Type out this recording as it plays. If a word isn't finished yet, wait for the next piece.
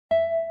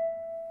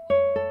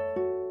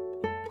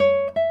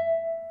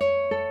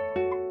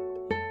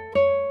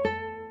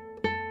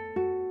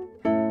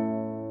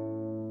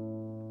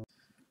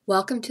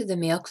Welcome to the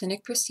Mayo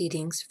Clinic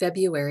Proceedings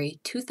February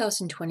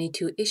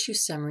 2022 Issue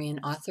Summary and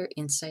Author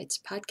Insights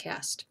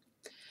podcast.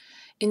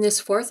 In this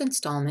fourth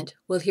installment,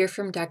 we'll hear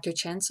from Dr.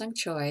 Chansung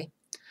Choi,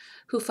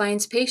 who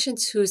finds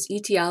patients whose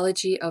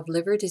etiology of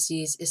liver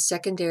disease is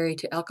secondary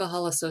to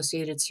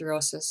alcohol-associated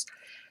cirrhosis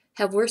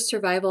have worse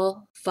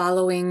survival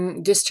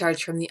following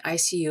discharge from the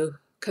ICU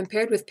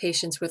compared with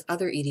patients with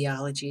other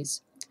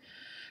etiologies.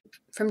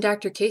 From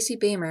Dr. Casey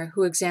Bamer,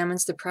 who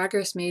examines the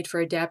progress made for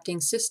adapting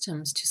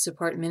systems to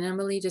support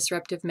minimally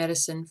disruptive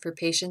medicine for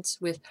patients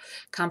with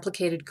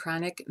complicated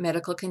chronic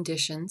medical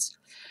conditions.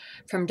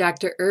 From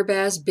Dr.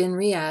 Urbaz bin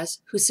Riaz,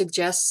 who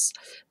suggests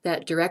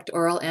that direct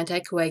oral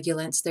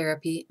anticoagulants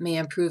therapy may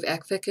improve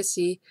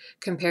efficacy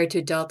compared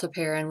to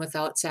dalteparin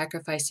without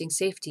sacrificing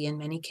safety in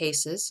many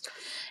cases.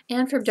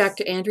 And from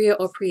Dr. Andrea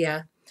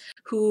Opria,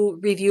 who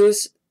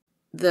reviews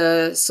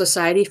the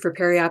Society for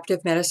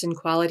Perioperative Medicine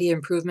Quality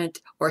Improvement,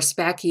 or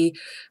SPAQI,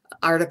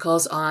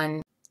 articles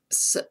on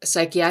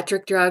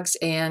psychiatric drugs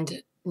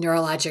and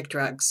neurologic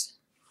drugs.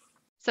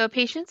 So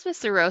patients with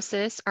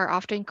cirrhosis are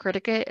often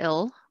critically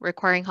ill,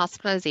 requiring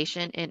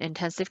hospitalization in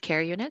intensive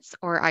care units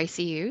or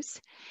ICUs.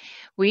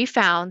 We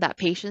found that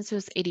patients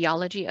whose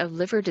etiology of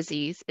liver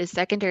disease is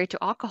secondary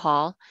to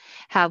alcohol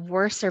have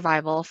worse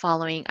survival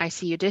following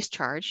ICU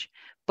discharge,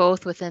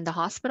 both within the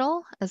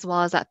hospital as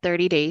well as at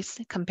 30 days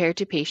compared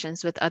to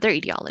patients with other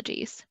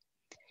etiologies.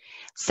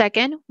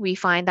 Second, we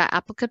find that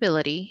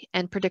applicability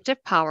and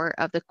predictive power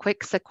of the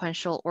Quick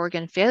Sequential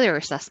Organ Failure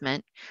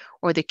Assessment,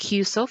 or the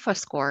qSOFA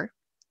score,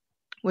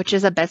 which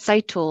is a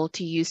bedside tool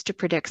to use to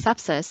predict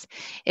sepsis,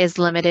 is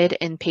limited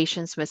in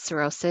patients with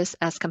cirrhosis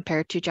as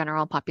compared to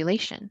general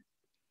population.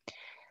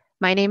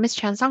 My name is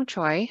Chansung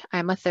Choi.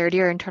 I'm a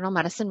third-year internal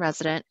medicine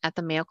resident at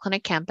the Mayo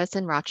Clinic campus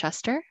in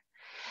Rochester.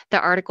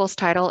 The article's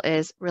title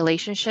is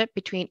Relationship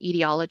Between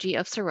Etiology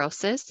of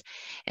Cirrhosis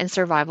and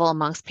Survival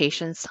Amongst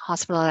Patients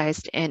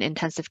Hospitalized in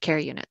Intensive Care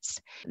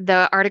Units.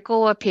 The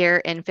article will appear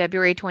in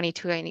February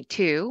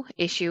 2022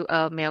 issue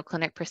of Mayo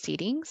Clinic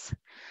Proceedings.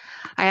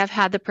 I have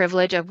had the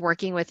privilege of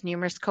working with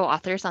numerous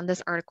co-authors on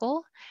this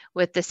article,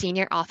 with the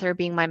senior author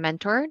being my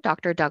mentor,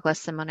 Dr.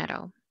 Douglas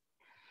Simonetto.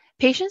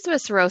 Patients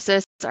with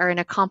cirrhosis are in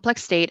a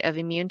complex state of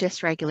immune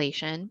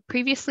dysregulation,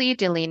 previously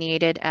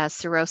delineated as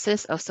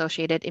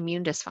cirrhosis-associated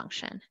immune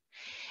dysfunction.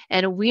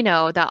 And we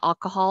know that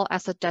alcohol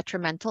has a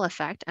detrimental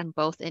effect on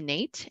both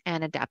innate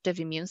and adaptive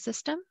immune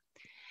system.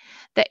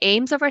 The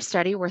aims of our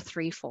study were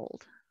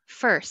threefold.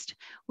 First,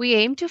 we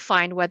aim to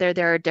find whether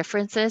there are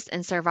differences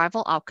in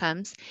survival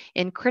outcomes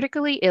in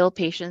critically ill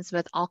patients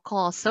with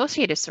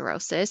alcohol-associated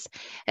cirrhosis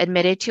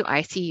admitted to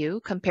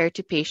ICU compared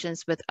to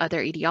patients with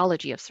other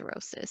etiology of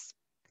cirrhosis.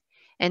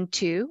 And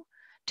two,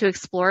 to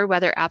explore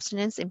whether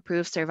abstinence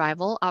improves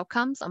survival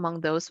outcomes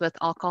among those with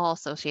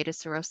alcohol-associated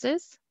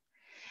cirrhosis.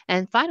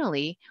 And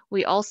finally,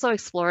 we also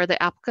explore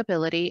the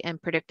applicability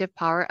and predictive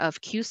power of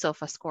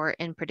qSOFA score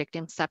in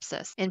predicting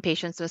sepsis in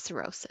patients with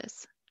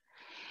cirrhosis.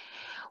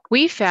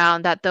 We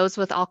found that those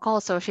with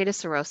alcohol-associated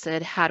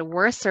cirrhosis had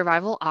worse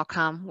survival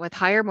outcome with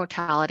higher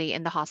mortality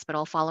in the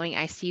hospital following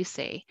ICU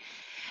stay,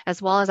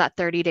 as well as at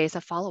 30 days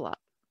of follow-up.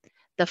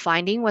 The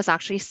finding was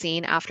actually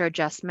seen after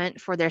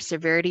adjustment for their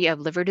severity of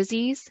liver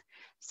disease,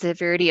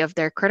 severity of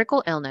their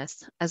critical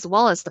illness, as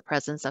well as the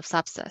presence of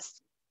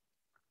sepsis.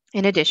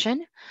 In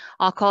addition,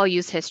 alcohol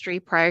use history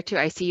prior to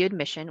ICU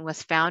admission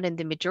was found in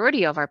the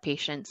majority of our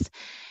patients,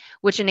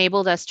 which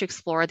enabled us to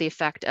explore the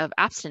effect of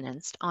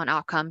abstinence on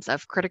outcomes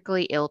of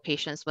critically ill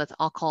patients with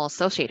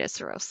alcohol-associated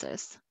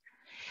cirrhosis.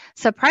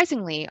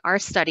 Surprisingly, our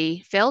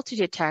study failed to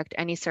detect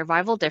any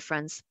survival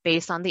difference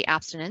based on the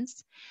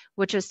abstinence,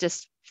 which was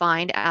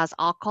defined as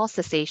alcohol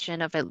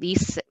cessation of at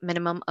least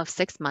minimum of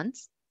 6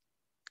 months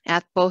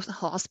at both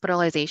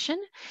hospitalization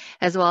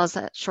as well as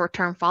at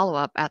short-term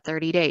follow-up at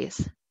 30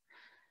 days.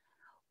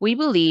 We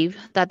believe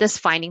that this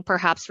finding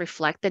perhaps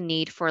reflects the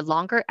need for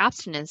longer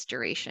abstinence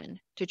duration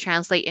to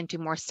translate into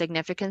more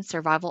significant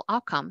survival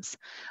outcomes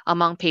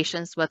among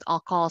patients with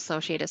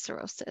alcohol-associated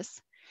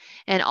cirrhosis,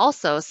 and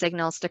also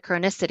signals the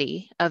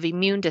chronicity of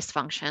immune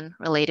dysfunction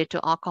related to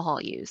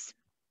alcohol use.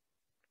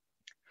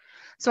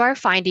 So our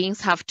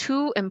findings have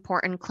two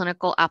important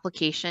clinical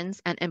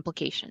applications and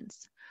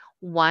implications.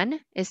 One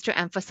is to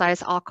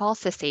emphasize alcohol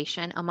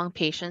cessation among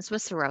patients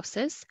with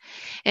cirrhosis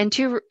and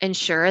to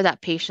ensure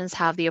that patients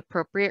have the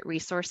appropriate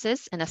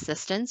resources and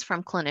assistance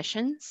from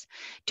clinicians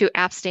to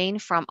abstain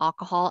from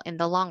alcohol in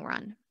the long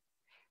run.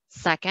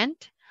 Second,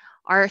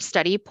 our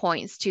study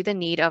points to the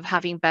need of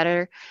having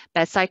better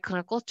bedside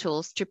clinical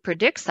tools to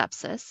predict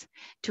sepsis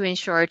to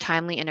ensure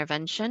timely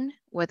intervention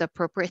with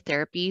appropriate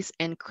therapies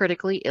in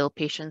critically ill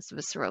patients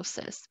with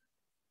cirrhosis.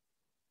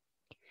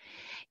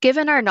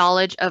 Given our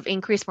knowledge of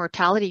increased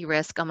mortality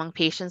risk among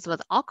patients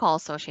with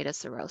alcohol-associated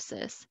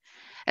cirrhosis,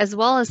 as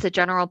well as the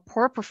general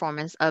poor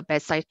performance of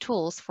bedside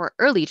tools for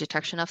early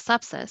detection of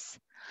sepsis,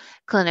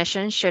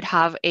 clinicians should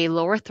have a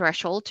lower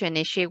threshold to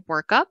initiate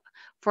workup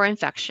for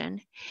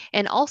infection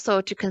and also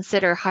to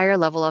consider higher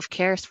level of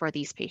cares for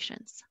these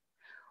patients.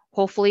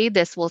 Hopefully,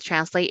 this will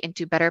translate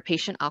into better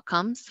patient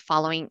outcomes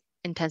following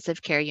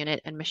intensive care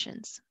unit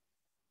admissions.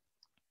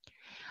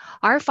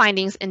 Our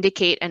findings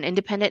indicate an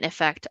independent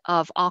effect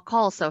of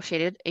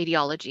alcohol-associated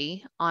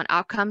etiology on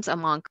outcomes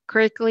among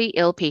critically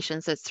ill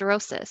patients with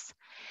cirrhosis.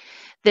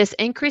 This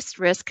increased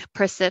risk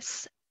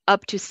persists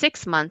up to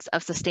 6 months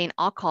of sustained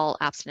alcohol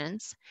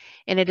abstinence,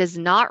 and it is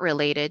not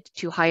related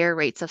to higher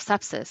rates of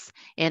sepsis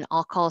in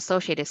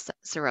alcohol-associated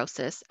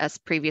cirrhosis as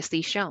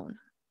previously shown.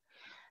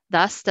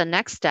 Thus, the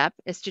next step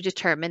is to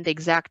determine the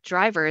exact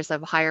drivers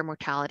of higher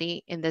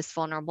mortality in this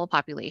vulnerable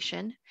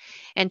population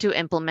and to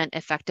implement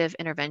effective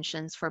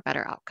interventions for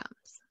better outcomes.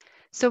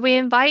 So we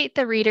invite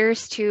the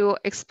readers to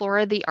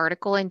explore the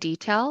article in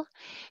detail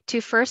to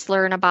first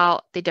learn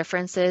about the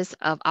differences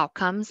of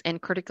outcomes in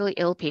critically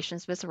ill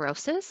patients with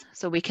cirrhosis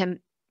so we can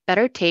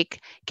better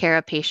take care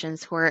of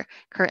patients who are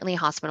currently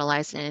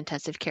hospitalized in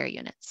intensive care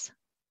units.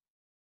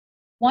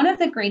 One of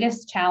the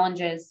greatest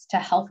challenges to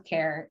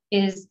healthcare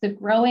is the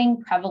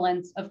growing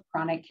prevalence of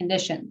chronic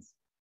conditions.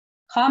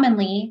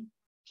 Commonly,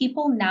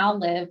 people now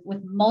live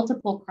with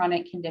multiple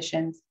chronic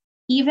conditions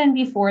even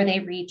before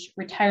they reach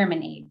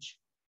retirement age.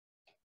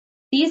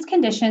 These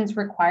conditions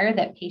require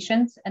that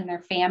patients and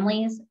their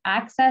families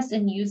access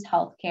and use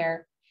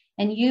healthcare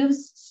and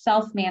use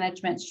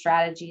self-management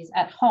strategies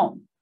at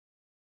home.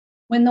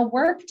 When the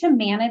work to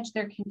manage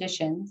their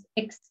conditions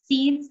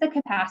exceeds the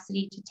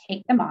capacity to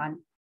take them on,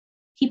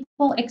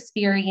 people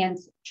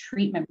experience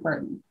treatment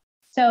burden.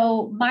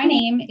 So my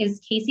name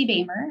is Casey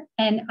Bamer,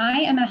 and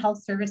I am a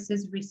health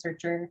services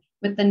researcher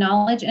with the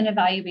Knowledge and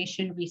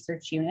Evaluation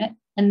Research Unit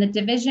and the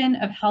Division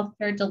of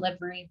Healthcare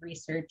Delivery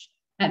Research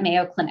at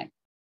Mayo Clinic.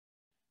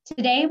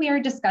 Today, we are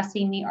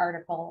discussing the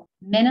article,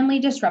 Minimally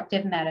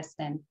Disruptive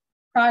Medicine,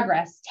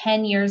 Progress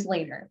 10 Years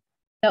Later,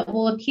 that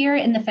will appear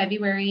in the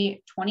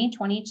February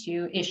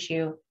 2022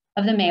 issue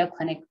of the Mayo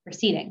Clinic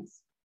Proceedings.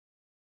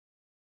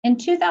 In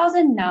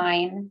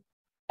 2009,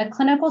 a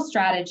clinical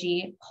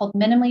strategy called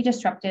Minimally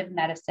Disruptive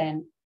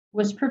Medicine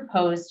was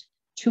proposed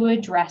to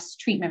address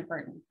treatment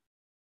burden.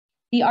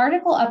 The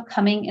article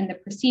upcoming in the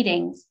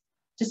proceedings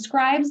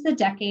describes the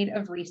decade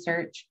of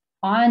research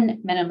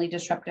on minimally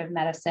disruptive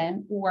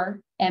medicine, or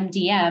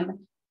MDM,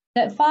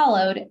 that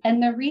followed,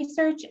 and the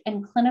research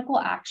and clinical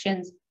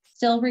actions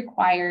still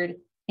required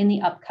in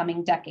the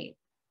upcoming decade.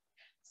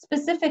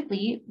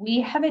 Specifically,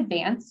 we have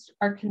advanced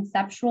our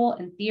conceptual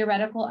and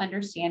theoretical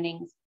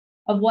understandings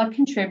of what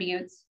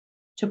contributes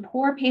to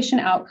poor patient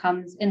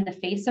outcomes in the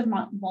face of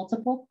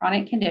multiple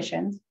chronic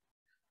conditions,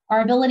 our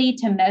ability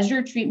to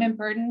measure treatment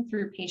burden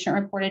through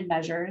patient-reported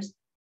measures,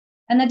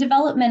 and the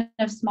development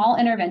of small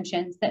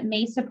interventions that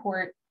may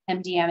support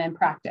MDM in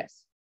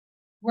practice.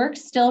 Work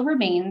still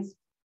remains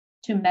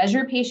to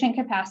measure patient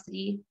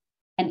capacity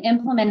and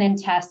implement and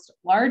test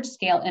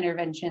large-scale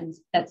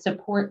interventions that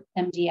support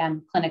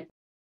MDM clinically.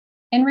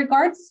 In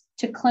regards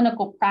to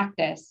clinical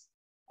practice,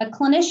 a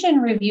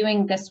clinician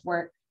reviewing this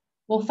work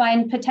will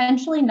find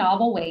potentially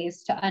novel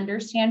ways to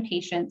understand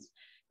patients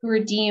who are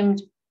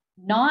deemed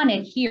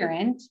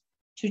non-adherent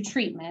to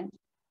treatment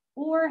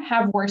or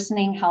have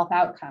worsening health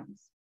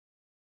outcomes.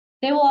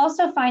 They will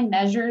also find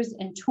measures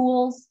and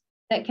tools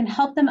that can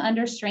help them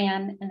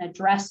understand and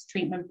address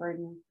treatment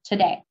burden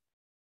today.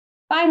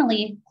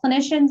 Finally,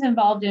 clinicians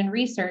involved in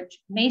research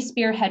may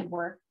spearhead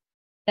work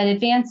that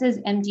advances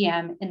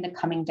MDM in the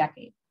coming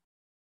decade.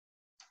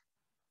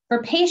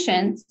 For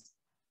patients,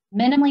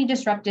 minimally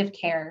disruptive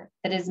care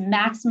that is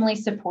maximally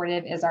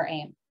supportive is our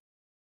aim.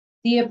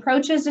 The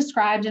approaches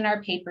described in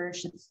our paper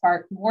should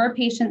spark more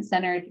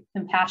patient-centered,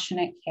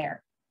 compassionate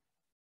care.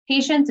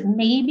 Patients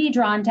may be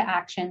drawn to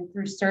action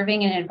through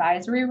serving in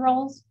advisory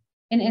roles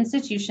in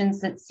institutions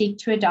that seek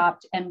to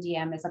adopt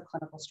MDM as a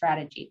clinical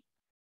strategy.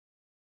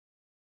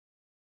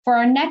 For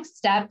our next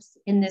steps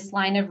in this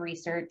line of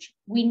research,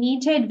 we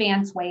need to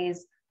advance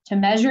ways to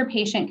measure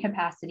patient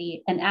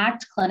capacity and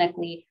act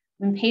clinically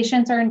when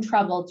patients are in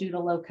trouble due to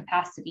low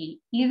capacity,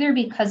 either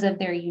because of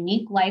their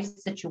unique life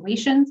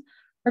situations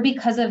or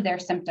because of their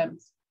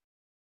symptoms.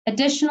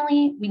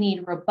 Additionally, we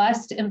need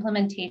robust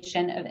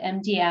implementation of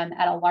MDM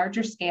at a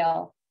larger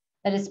scale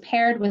that is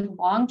paired with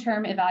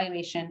long-term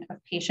evaluation of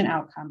patient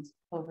outcomes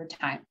over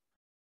time.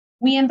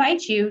 We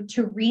invite you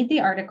to read the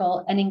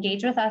article and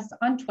engage with us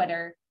on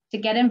Twitter to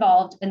get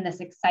involved in this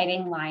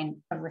exciting line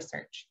of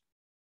research.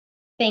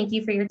 Thank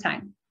you for your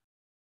time.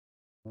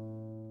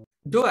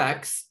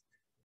 DOACs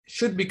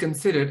should be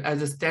considered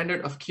as a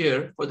standard of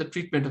care for the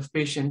treatment of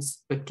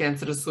patients with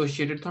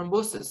cancer-associated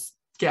thrombosis,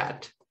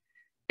 CAT,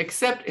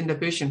 except in the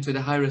patients with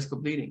a high risk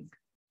of bleeding.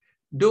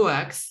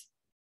 DOACs,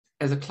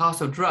 as a class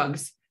of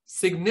drugs,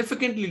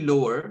 significantly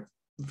lower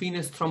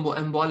venous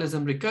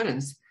thromboembolism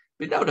recurrence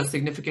without a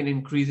significant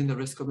increase in the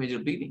risk of major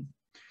bleeding.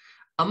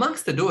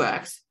 Amongst the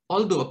DOACs,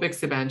 although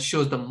apixaban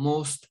shows the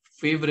most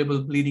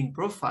favorable bleeding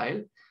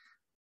profile,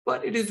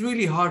 but it is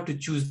really hard to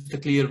choose the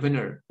clear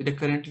winner with the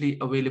currently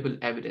available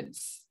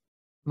evidence.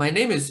 My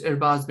name is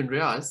Irbaz bin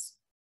Riaz.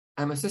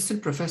 I'm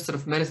Assistant Professor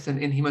of Medicine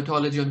in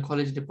Hematology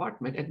Oncology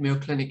Department at Mayo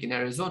Clinic in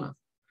Arizona.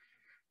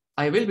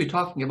 I will be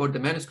talking about the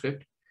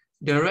manuscript,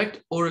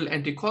 Direct Oral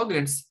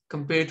Anticoagulants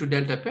Compared to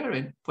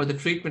Deltaparin for the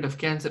Treatment of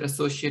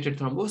Cancer-Associated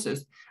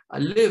Thrombosis, a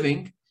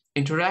living,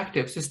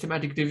 interactive,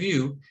 systematic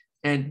review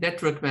and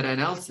network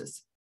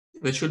meta-analysis,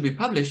 which should be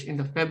published in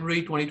the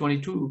February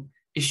 2022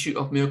 issue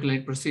of Mayo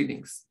Clinic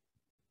Proceedings.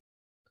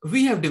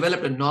 We have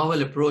developed a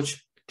novel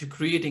approach to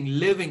creating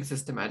living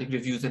systematic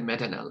reviews and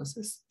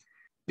meta-analysis.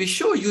 We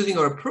show using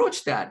our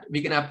approach that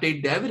we can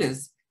update the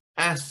evidence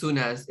as soon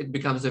as it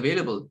becomes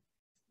available.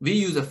 We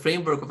use a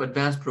framework of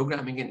advanced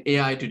programming and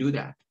AI to do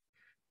that.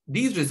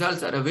 These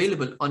results are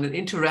available on an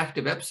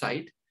interactive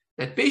website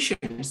that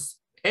patients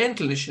and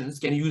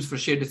clinicians can use for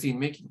shared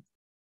decision-making.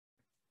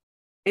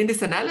 In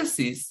this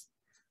analysis,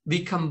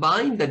 we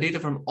combine the data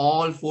from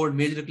all 4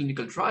 major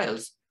clinical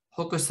trials,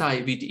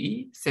 Hokusai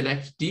VTE,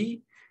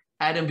 SELECT-D,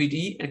 ADAM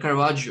VTE, and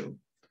Caravaggio,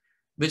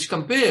 which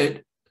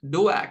compared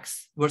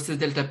DOACs versus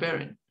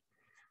deltaparin.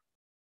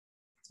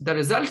 The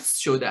results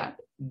show that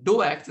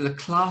DOACs as a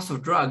class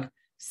of drug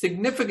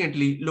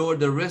significantly lowered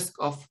the risk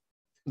of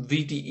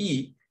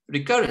VTE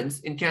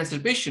recurrence in cancer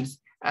patients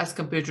as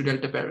compared to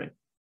deltaparin.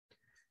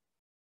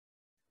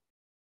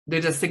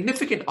 There's a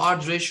significant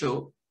odds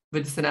ratio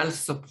with this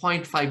analysis of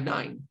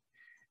 0.59.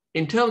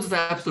 In terms of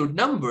absolute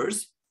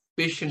numbers,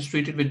 patients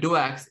treated with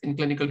DOACs in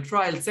clinical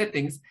trial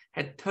settings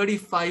had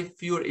 35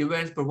 fewer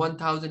events per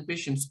 1,000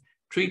 patients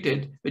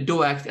treated with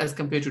DOACs as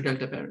compared to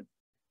deltaparin.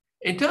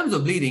 In terms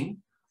of bleeding,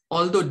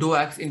 although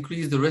DOACs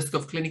increase the risk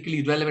of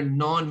clinically relevant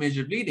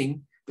non-major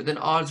bleeding with an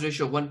odds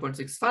ratio of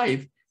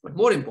 1.65, but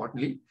more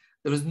importantly,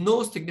 there was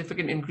no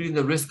significant increase in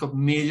the risk of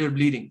major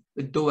bleeding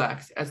with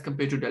DOACs as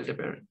compared to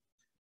deltaparin.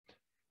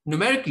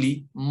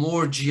 Numerically,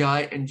 more GI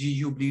and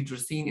GU bleeds were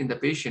seen in the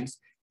patients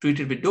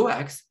treated with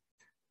DOACs,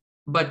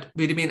 but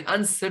we remain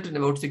uncertain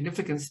about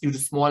significance due to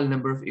small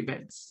number of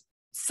events.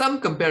 Some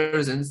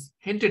comparisons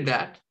hinted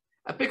that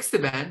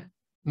apixaban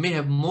may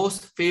have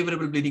most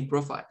favorable bleeding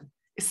profile,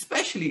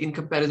 especially in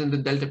comparison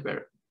with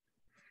deltaparin.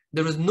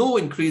 There was no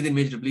increase in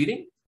major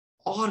bleeding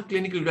or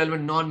clinically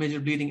relevant non-major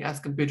bleeding as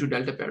compared to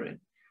deltaparin.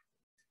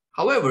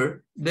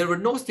 However, there were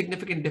no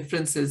significant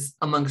differences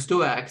amongst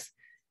DOACs,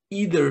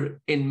 either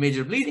in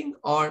major bleeding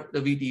or the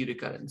VTE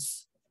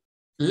recurrence.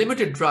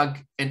 Limited drug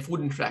and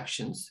food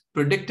interactions,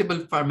 predictable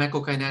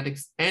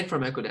pharmacokinetics and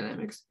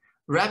pharmacodynamics,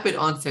 rapid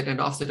onset and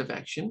offset of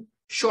action,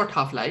 short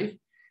half-life,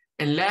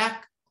 and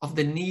lack of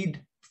the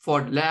need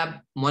for lab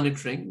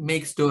monitoring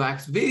makes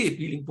DOACs very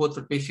appealing both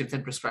for patients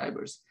and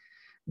prescribers.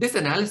 This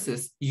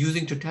analysis,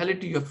 using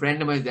totality of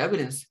randomized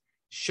evidence,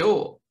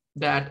 show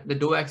that the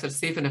DOACs are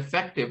safe and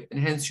effective and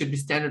hence should be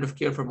standard of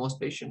care for most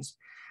patients.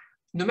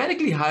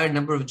 Numerically higher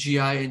number of GI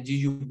and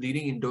GU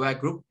bleeding in DOAC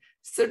group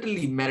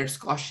certainly merits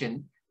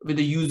caution with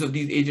the use of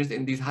these agents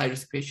in these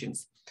high-risk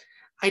patients.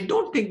 I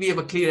don't think we have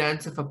a clear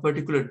answer if a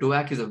particular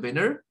DOAC is a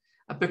winner.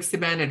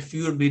 Apixaban had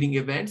fewer bleeding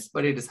events,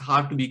 but it is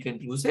hard to be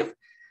conclusive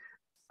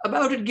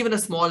about it given a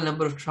small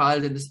number of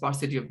trials and the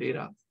sparsity of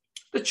data.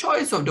 The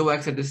choice of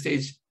DOACs at this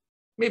stage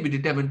may be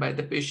determined by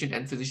the patient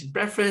and physician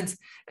preference,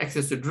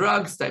 access to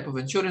drugs, type of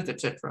insurance,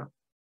 etc.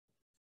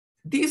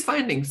 These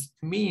findings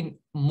mean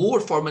more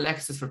formal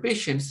access for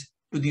patients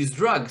to these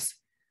drugs,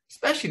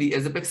 especially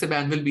as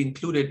apixaban will be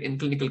included in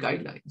clinical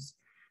guidelines.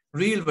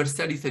 Real-world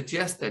studies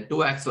suggest that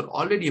DOACs were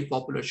already a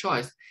popular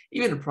choice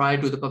even prior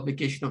to the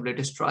publication of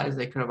latest trials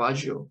like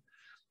Caravaggio.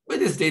 With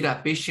this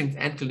data, patients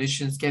and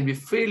clinicians can be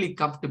fairly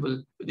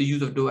comfortable with the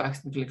use of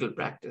DOACs in clinical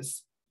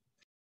practice.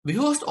 We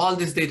host all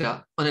this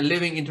data on a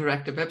living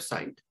interactive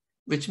website,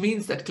 which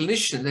means that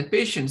clinicians and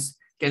patients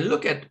can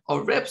look at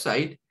our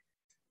website,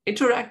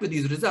 interact with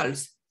these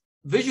results,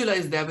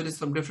 visualize the evidence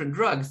from different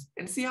drugs,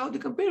 and see how they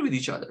compare with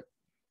each other.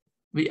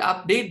 We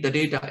update the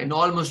data in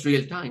almost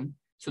real time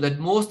so that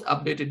most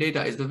updated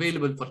data is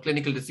available for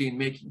clinical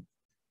decision-making.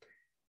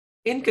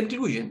 In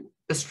conclusion,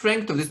 the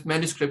strength of this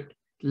manuscript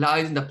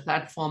lies in the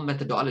platform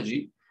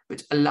methodology,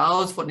 which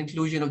allows for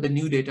inclusion of the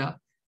new data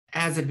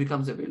as it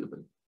becomes available.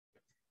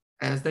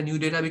 As the new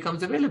data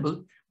becomes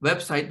available,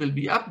 website will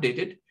be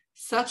updated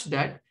such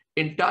that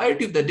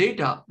entirety of the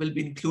data will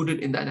be included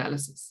in the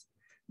analysis.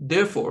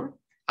 Therefore,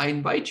 I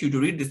invite you to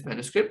read this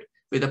manuscript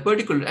with a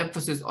particular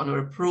emphasis on our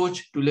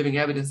approach to living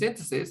evidence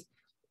synthesis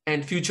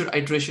and future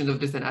iterations of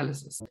this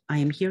analysis. I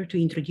am here to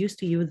introduce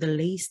to you the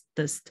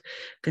latest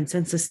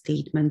consensus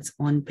statements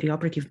on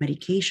preoperative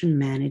medication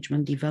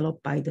management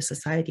developed by the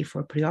Society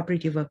for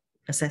Preoperative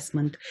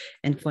Assessment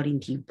and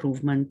Quality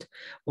Improvement,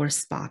 or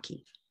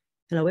SPAQI.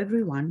 Hello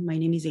everyone, my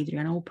name is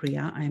Adriana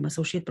Oprea. I am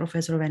Associate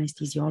Professor of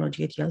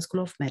Anesthesiology at Yale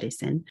School of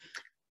Medicine.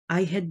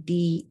 I had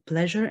the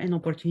pleasure and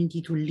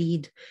opportunity to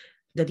lead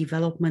the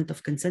development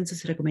of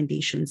consensus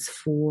recommendations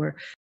for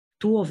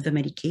two of the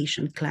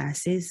medication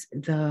classes,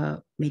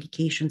 the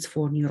medications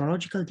for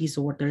neurological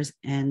disorders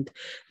and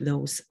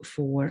those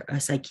for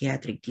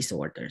psychiatric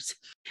disorders.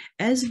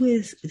 As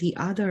with the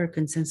other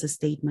consensus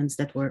statements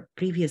that were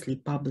previously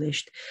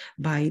published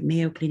by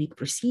Mayo Clinic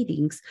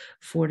Proceedings,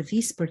 for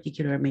these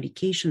particular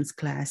medications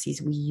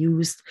classes, we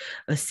used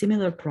a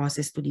similar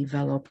process to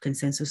develop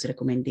consensus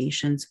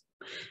recommendations.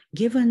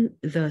 Given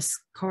the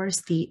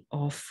scarcity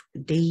of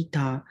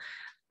data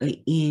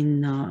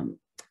in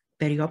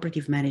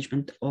perioperative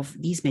management of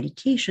these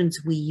medications,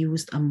 we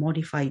used a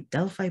modified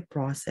Delphi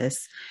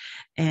process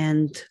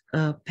and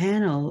a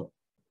panel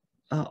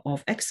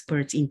of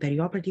experts in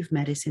perioperative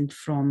medicine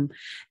from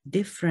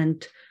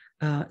different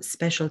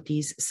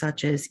specialties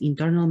such as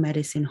internal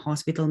medicine,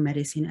 hospital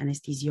medicine,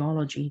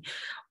 anesthesiology,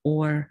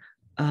 or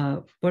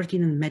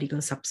pertinent medical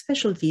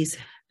subspecialties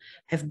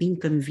have been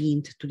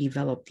convened to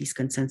develop these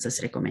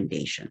consensus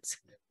recommendations.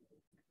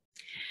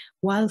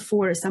 While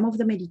for some of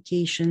the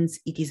medications,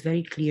 it is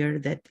very clear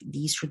that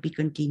these should be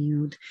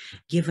continued,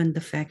 given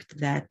the fact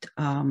that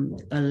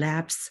a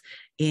lapse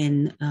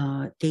in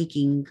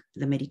taking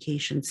the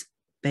medications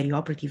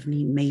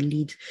perioperatively may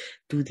lead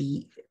to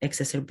the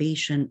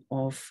exacerbation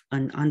of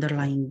an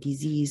underlying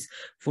disease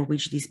for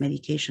which these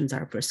medications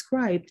are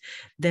prescribed,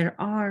 there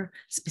are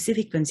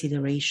specific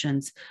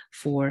considerations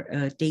for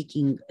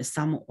taking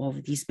some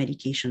of these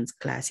medications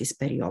classes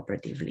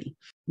perioperatively.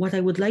 What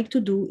I would like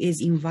to do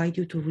is invite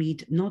you to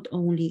read not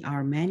only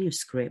our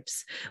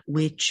manuscripts,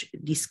 which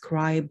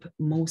describe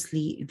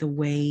mostly the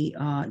way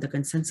the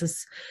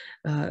consensus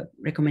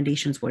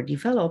recommendations were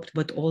developed,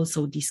 but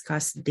also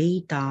discuss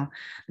data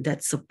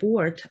that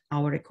support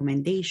our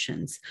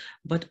recommendations,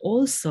 but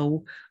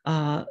also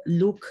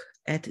look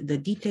at the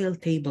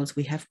detailed tables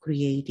we have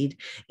created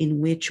in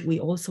which we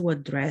also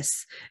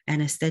address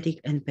anesthetic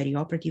and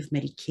perioperative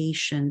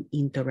medication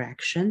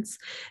interactions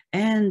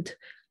and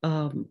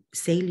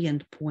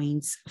salient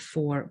points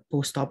for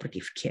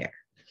postoperative care.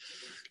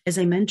 As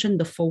I mentioned,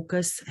 the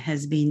focus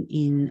has been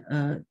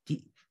in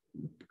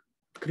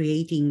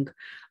creating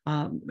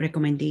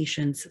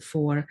recommendations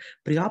for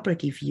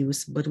preoperative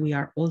use, but we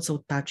are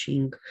also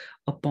touching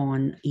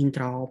upon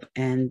intraop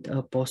and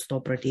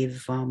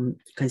postoperative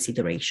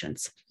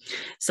considerations.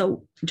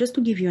 So just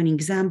to give you an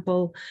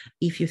example,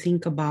 if you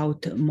think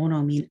about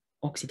monoamine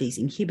oxidase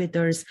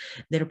inhibitors,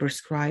 they're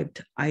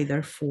prescribed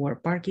either for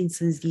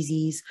Parkinson's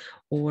disease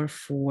or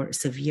for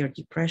severe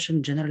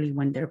depression. Generally,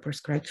 when they're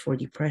prescribed for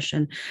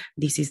depression,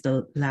 this is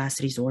the last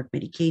resort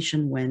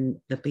medication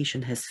when the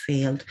patient has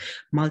failed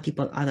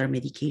multiple other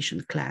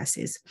medication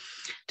classes.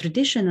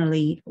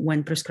 Traditionally,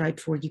 when prescribed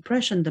for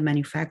depression, the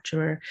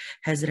manufacturer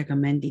has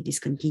recommended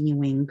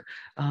discontinuing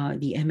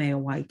the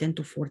MAOI 10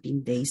 to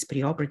 14 days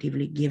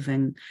preoperatively,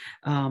 given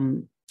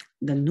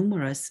the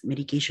numerous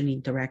medication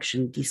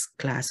interaction this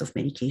class of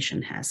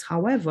medication has.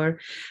 However,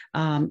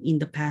 in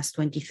the past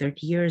 20,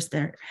 30 years,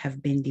 there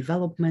have been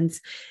developments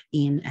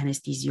in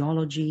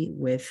anesthesiology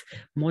with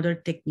modern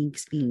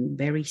techniques being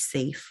very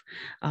safe.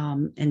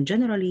 And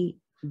generally,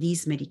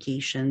 this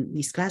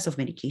class of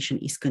medication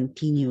is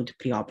continued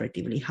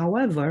preoperatively.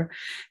 However,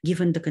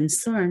 given the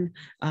concern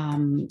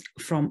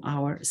from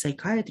our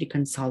psychiatry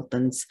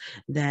consultants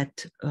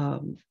that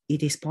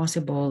it is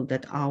possible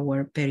that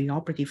our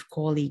perioperative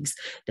colleagues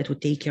that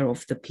would take care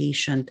of the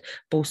patient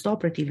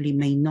postoperatively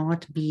may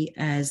not be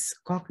as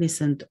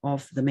cognizant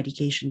of the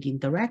medication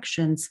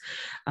interactions,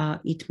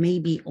 it may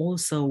be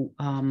also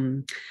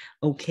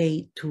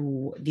okay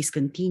to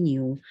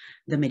discontinue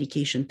the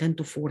medication 10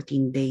 to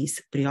 14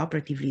 days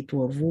preoperatively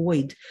to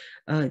avoid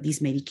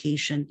this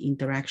medication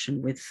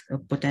interaction with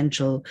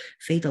potential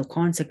fatal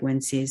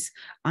consequences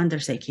under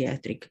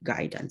psychiatric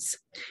guidance.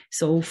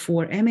 So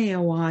for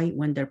MAOI,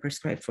 when they're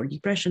prescribed for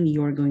depression,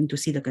 you're going to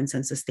see the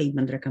consensus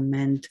statement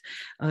recommend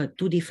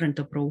two different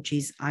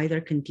approaches,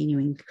 either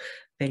continuing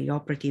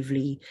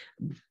perioperatively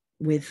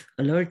with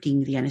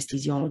alerting the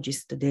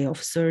anesthesiologist the day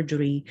of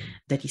surgery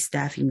that is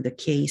staffing the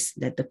case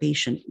that the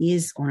patient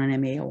is on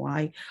an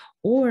MAOI,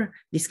 or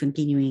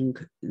discontinuing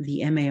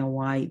the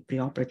MAOI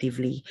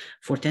preoperatively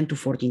for 10 to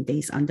 14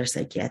 days under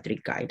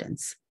psychiatric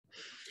guidance.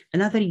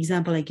 Another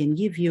example I can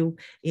give you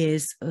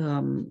is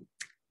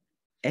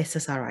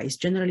SSRIs.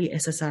 Generally,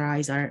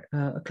 SSRIs are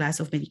a class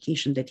of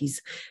medication that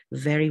is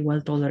very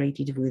well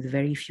tolerated with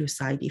very few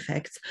side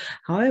effects.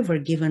 However,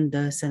 given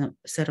the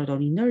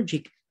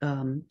serotoninergic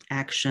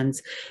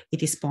actions,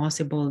 it is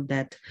possible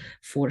that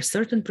for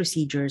certain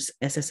procedures,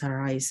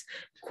 SSRIs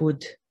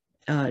could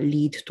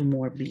lead to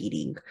more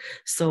bleeding.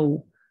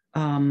 So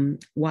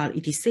while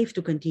it is safe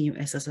to continue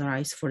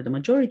SSRIs for the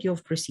majority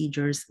of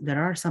procedures, there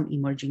are some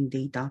emerging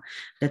data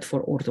that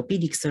for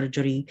orthopedic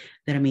surgery,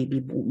 there may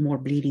be more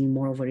bleeding,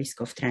 more of a risk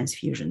of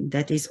transfusion.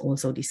 That is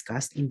also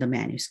discussed in the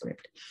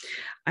manuscript.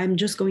 I'm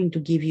just going to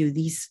give you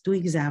these two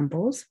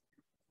examples,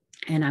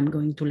 and I'm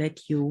going to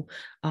let you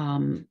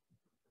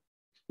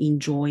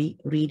enjoy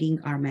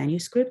reading our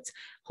manuscripts.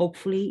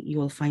 Hopefully, you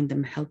will find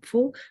them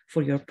helpful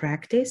for your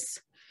practice.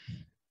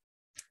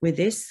 With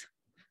this,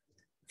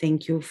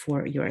 thank you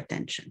for your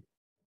attention.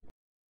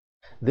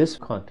 This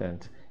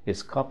content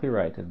is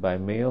copyrighted by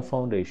Mayo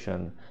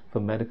Foundation for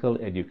Medical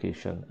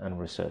Education and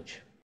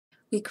Research.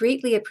 We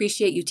greatly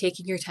appreciate you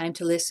taking your time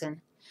to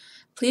listen.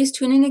 Please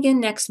tune in again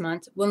next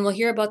month when we'll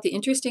hear about the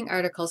interesting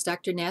articles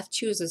Dr. Nath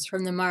chooses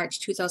from the March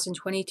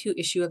 2022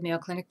 issue of Mayo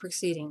Clinic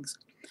Proceedings.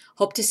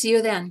 Hope to see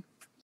you then.